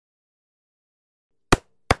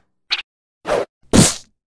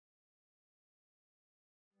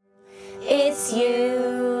It's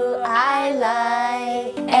you I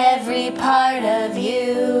like, every part of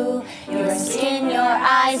you. Your skin, your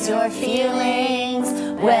eyes, your feelings,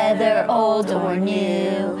 whether old or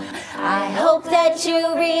new. I hope that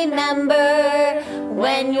you remember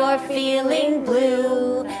when you're feeling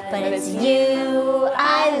blue. But it's you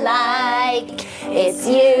I like, it's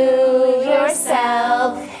you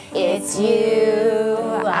yourself, it's you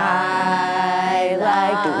I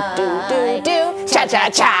like. Do, do, do, do, cha, cha,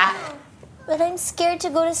 cha. But I'm scared to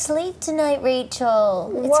go to sleep tonight,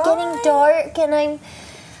 Rachel. It's Why? getting dark and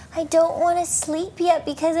I don't want to sleep yet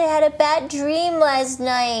because I had a bad dream last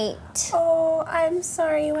night. Oh, I'm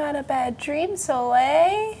sorry you had a bad dream,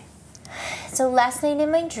 Soleil. So last night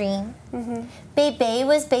in my dream, Bebe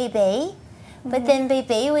was Bebe, but then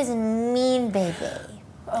Bebe was mean Bebe.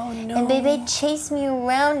 Oh no. And Bebe chased me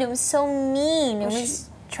around. It was so mean. It was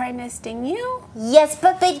trying to sting you? yes,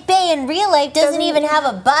 but Bebe in real life doesn't even have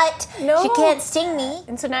a butt. No. She can't sting me.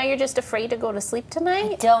 And so now you're just afraid to go to sleep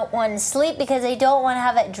tonight? Don't want to sleep because I don't want to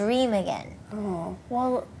have that dream again. Oh,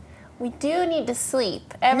 well, we do need to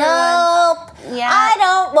sleep. Everyone. Nope. Yeah. I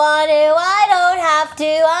don't want to. I don't have to.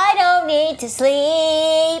 I don't need to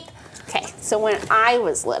sleep. Okay, so when I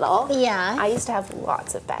was little, Yeah. I used to have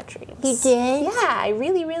lots of bad dreams. You did? Yeah, I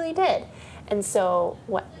really, really did. And so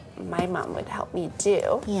what my mom would help me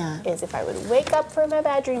do is if I would wake up from a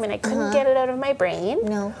bad dream and I couldn't get it out of my brain,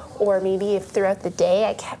 No. or maybe if throughout the day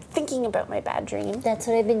I kept thinking about my bad dream, That's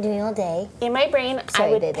what I've been doing all day. in my brain Sorry,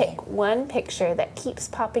 I would Bebe. pick one picture that keeps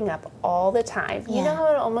popping up all the time. You Yeah. know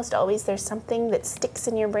how almost always there's something that sticks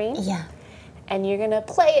in your brain? Yeah. And you're going to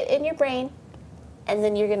play it in your brain, and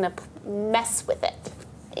then you're going to mess with it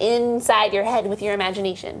inside your head with your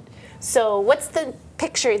imagination. So what's the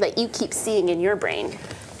picture that you keep seeing in your brain?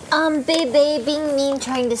 Bebe being mean,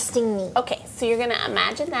 trying to sting me. Okay, so you're going to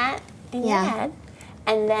imagine that in your Yeah. head,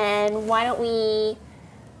 and then why don't we,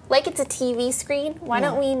 like it's a TV screen, why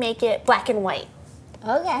don't we make it black and white?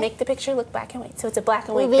 Okay. Make the picture look black and white. So it's a black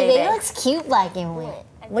and white Bebe baby. looks cute black and white.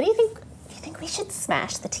 What do you think? Do you think we should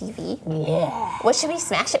smash the TV? Yeah. What should we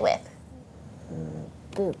smash it with?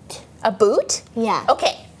 Boot. A boot? Yeah.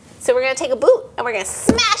 Okay, so we're gonna take a boot and we're gonna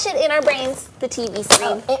smash it in our brains, the TV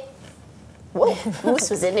screen. Whoa, Moose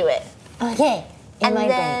was into it. Okay. In And my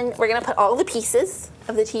then we're gonna put all the pieces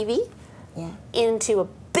of the TV into a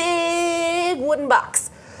big wooden box.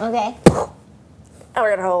 brain. Okay. And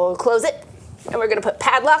we're gonna close it, and we're gonna put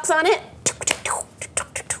padlocks on it,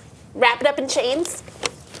 wrap it up in chains.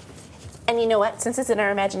 And you know what? Since it's in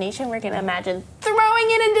our imagination, we're gonna imagine throwing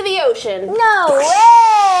it into the ocean. No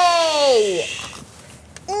way!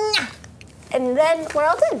 And then we're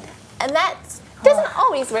all done. And that doesn't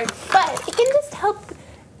always work, but it can just help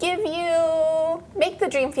make the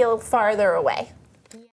dream feel farther away.